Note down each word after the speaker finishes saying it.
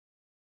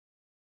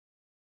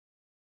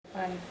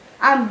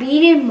I'm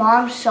beating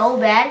Mom so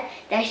bad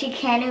that she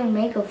can't even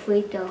make a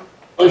free throw.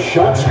 The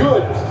shot's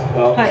good.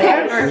 Well,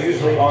 Patterson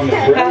usually on the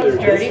perimeter,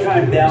 this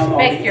time down on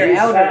the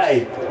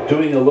inside,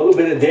 doing a little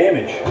bit of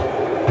damage.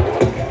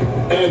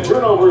 And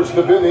turnovers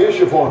have been the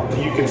issue for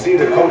him. You can see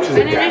the coaches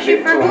have gotten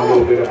into a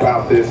little bit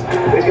about this.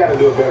 They've got to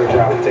do a better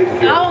job of taking care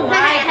of it. Oh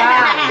my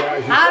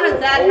God. How does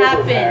that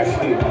happen?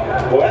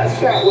 Well, that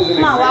shot was an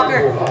Come on,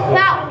 Walker.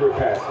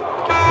 underpassing.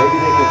 Maybe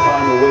they can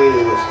find a way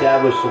to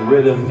establish some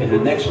rhythm in the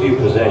next few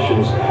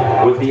possessions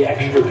with the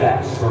extra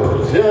pass.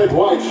 Derek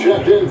White's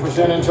checked in for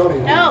San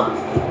Antonio. No.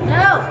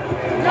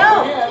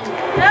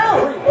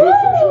 Great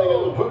positioning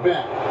on the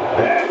putback.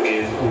 That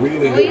is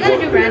really Well, good you gotta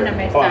work do there random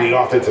next on time. the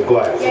offensive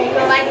glass. Yeah, you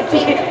don't like a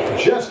team?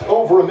 Just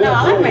over a minute. No, I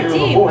like my here in the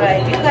team, fourth.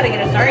 but you gotta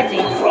get a star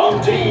team.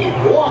 From deep,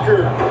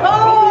 Walker.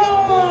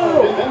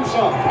 Oh! And then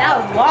some. That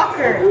was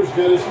Walker. Walker's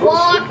got his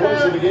first 2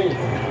 points of the game.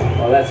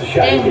 Well, that's a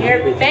shot. In You can your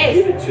give it- face.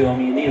 Give it to him.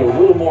 You need a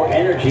little more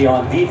energy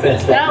on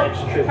defense that No,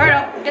 next trip.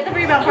 Pirtle, get the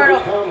rebound,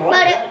 Pirtle. Come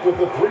right back with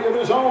the 3 of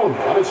his own,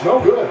 but it's no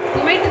good.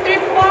 You make the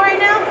 3-ball right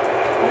now?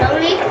 No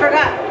need. I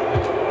forgot.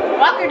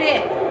 Walker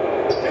did.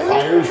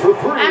 Fires for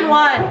 3. And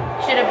 1.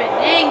 Should have been.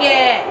 Dang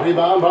it.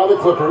 Rebound by the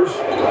Clippers.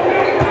 Come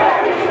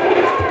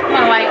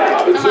on, White. Come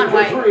Robinson on, for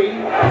White. 3.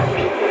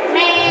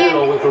 Man.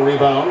 Hero with the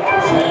rebound.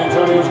 San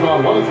Antonio's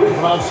gone 1 of 3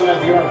 from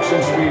outside the arc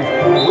since we've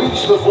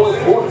reached the fourth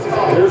quarter.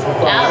 There's the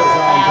foul on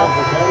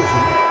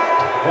Patterson.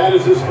 That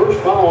is his first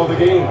foul of the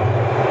game.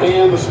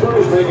 And the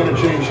Spurs making a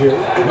change here.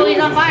 Oh, he's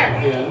on fire.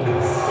 Again,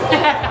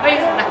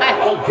 He's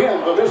not. again,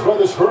 the miss by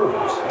the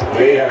Spurs.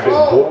 They have been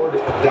board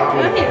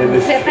dominant in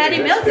this Patty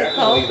series. Mills is That's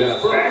definitely cold. been a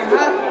factor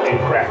in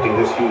crafting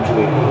this huge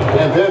lead.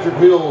 And Patrick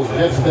Mills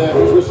gets that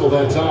whistle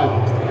that time.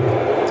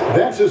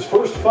 That's his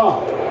first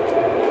foul.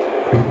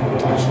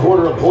 Last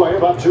quarter of play,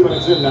 about 2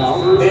 minutes in now.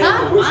 And the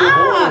whistle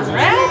blows.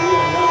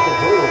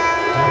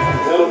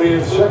 That'll be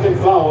his second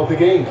foul of the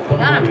game.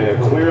 Yeah,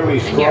 clearly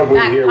In your struggling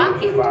back here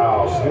pocket. with the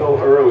foul. Still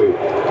early.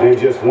 And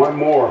just one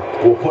more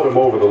will put him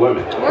over the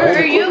limit. Where And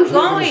are the you Clippers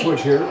making a going?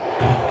 switch here.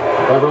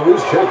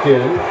 Beverly's checked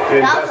in.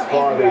 And thus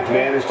far, they've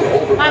managed to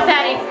overcome Come on,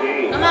 Patty. those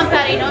games. Come on,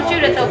 Patty. Don't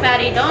shoot it, though,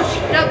 Patty. Don't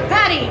shoot. No,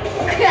 Patty.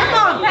 Come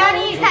on,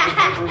 Patty.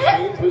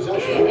 Gained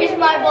possession. It's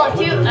my ball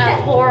too.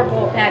 That's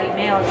horrible, Patty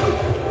Mills.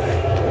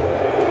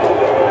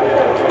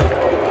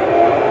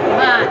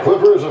 Come on.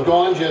 Clippers have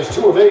gone just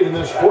 2 of 8 in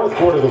this fourth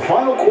quarter. The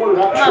final quarter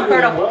not Come on,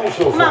 treating them Pirtle. well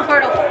so Come on,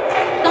 far.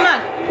 Pirtle. Come on.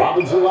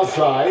 Robinson left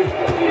side.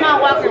 Come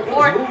on, Walker. Clippers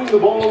 4. moving the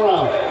ball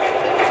around.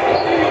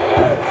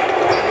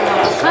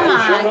 Come on.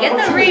 Shot Get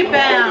number the 2.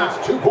 rebound.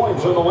 That's 2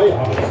 points on the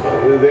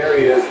layup. There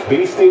he is,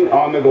 beasting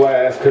on the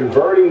glass,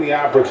 converting the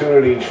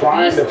opportunity,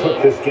 trying to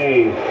put this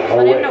game Put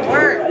away. in the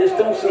work. I just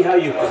don't see how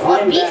you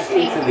climb back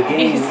into the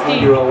game Beasting. when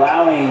you're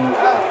allowing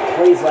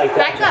plays like that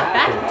Back to up.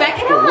 happen. Back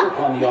it To up. work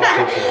on the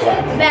offensive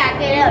glass.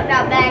 Back it up,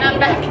 not back Not it up.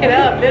 back it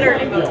up,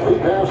 literally.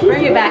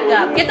 Bring it back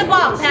up. Get the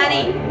ball,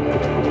 Patty.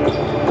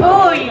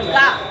 Oh, you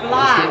got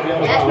blocked.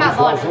 That's not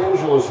ball. Los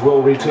Angeles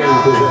will retain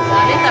At possession.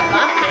 least I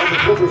blocked The it.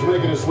 Clippers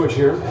making a switch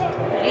here.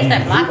 At least I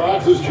blocked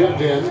Box it. is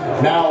checked in.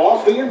 Now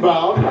off the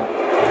inbound.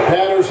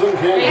 Patterson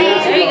can't There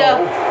get it you to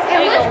go.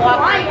 There you go,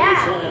 Walker. Why that?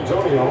 San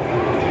Antonio.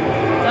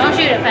 Don't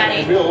shoot it,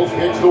 Patty. Mills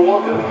kicks to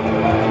Walker.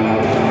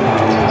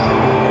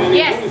 And he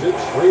Yes. lays it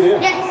straight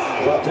in. Yes.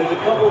 Well, there's a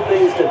couple of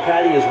things that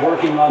Patty is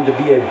working on to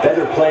be a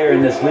better player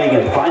in this league,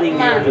 and finding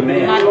Come your on.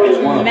 demand is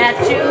one of them.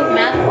 Matthew, I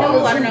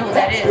don't know who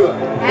that is. Good.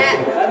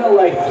 Kind of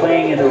like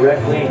playing in a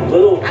rec league,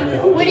 little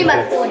I'm winning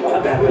by 40.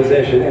 on that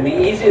possession, and the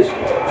easiest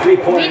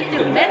three-pointer you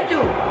can Matthew.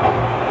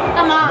 imagine.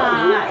 Come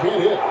on.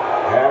 Can't hit.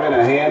 Having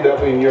a hand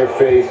up in your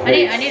face I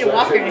need makes a such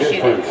Walker to shoot it.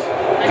 difference.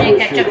 I need to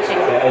catch up to you.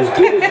 As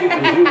good as you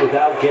can do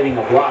without getting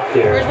a block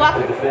there Where's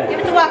Walker? to defend. Give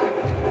it to Walker.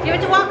 Give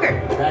it to Walker.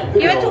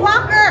 Give it to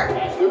Walker.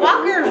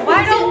 Walker,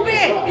 wide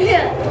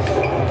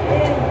open.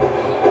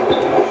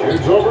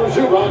 Shoots over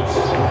Zubac.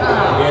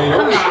 And he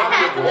Come only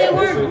on. They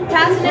weren't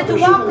passing it to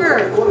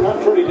Walker. Quarter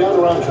not pretty down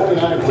around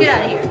 29%. Get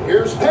out of here.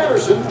 Here's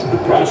Patterson.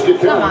 Basket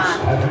Come counts.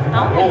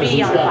 on. Don't be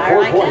Patterson's on got fire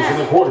 4 like points in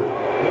the that. quarter.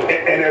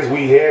 And as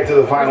we head to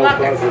the final Walker.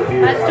 buzzer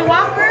here, That's to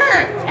Walker.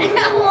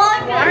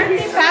 Why aren't they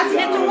passing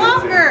it to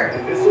Walker?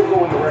 this will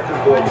go in the record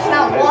books It's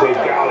not as a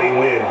Walker. golly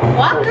win.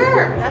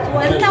 Walker. That's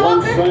what, isn't As that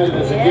Walker? one-sided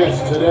as it gets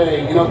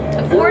today, you know,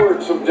 there fourth.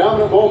 were some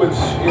dominant moments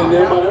in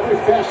there about every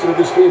facet of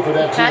this game for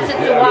that team. Pass it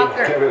to Yeah, I mean,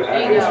 Walker. Kevin,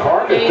 There you it's go.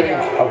 hard to There you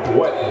think go. of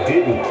what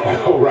didn't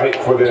go right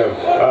for them.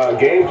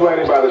 Game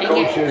planning by the Dang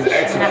it. coaches, Shouldn't have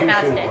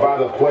passed execution it. by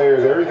the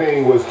players,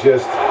 everything was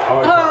just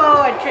on.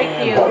 Oh, I tricked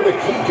And you. one of the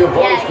key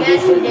components to Yeah,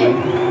 this yes, you game,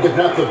 if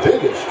not the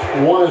biggest,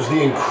 was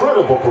the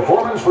incredible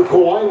performance for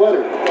Kawhi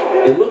Leonard.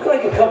 It looked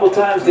like a couple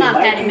times they Come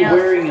on, might Patty be Mills.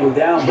 wearing him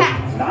down, but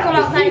not Come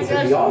on, the Patty case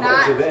at the Mills,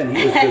 offensive not. end.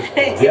 He was just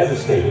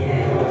devastated.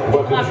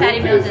 But Come on, the Patty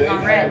truth Mills is they've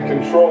on red. had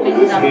control of He's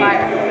this on game. fire.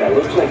 Yeah, it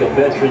looks like a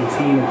veteran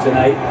team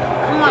tonight.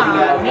 Come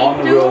Getting out on, on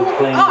the me road too.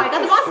 playing Oh, I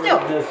got the ball still.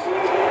 assertiveness,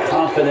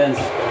 confidence,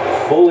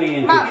 fully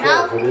in Mom, control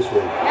now- for this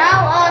win.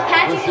 Now, Good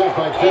Patrick. shot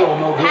by Carroll,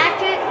 no good.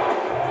 Patty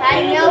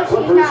And the knows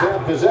Clippers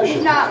have he's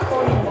possession. not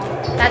holding one.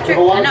 Patrick,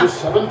 The I line know. to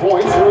 7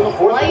 points here in the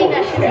fourth quarter.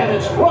 And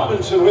it's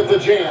Robinson with the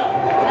jam.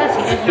 Yes,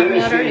 he just knocked me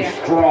out earlier.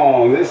 Finishing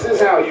strong. This is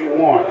how you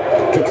want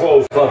to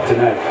close up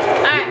tonight.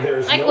 Alright,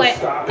 There's I no quit.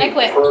 stopping I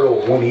quit.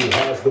 Hurdle when he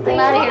has the ball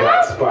I'm outta in here.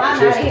 that spot. I'm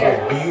Just outta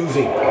here.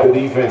 abusing the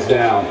defense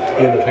down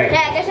in the paint.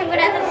 Yeah, I guess I'm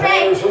gonna have to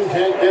say. Anderson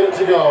can't get it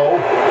to go.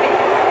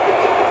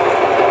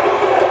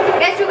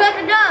 Guess who got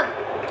the dub?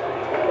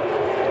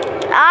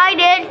 I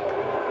did.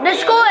 The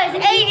score is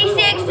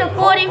 86 to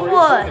 44.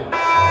 And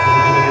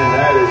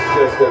that is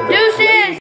just a Deuces.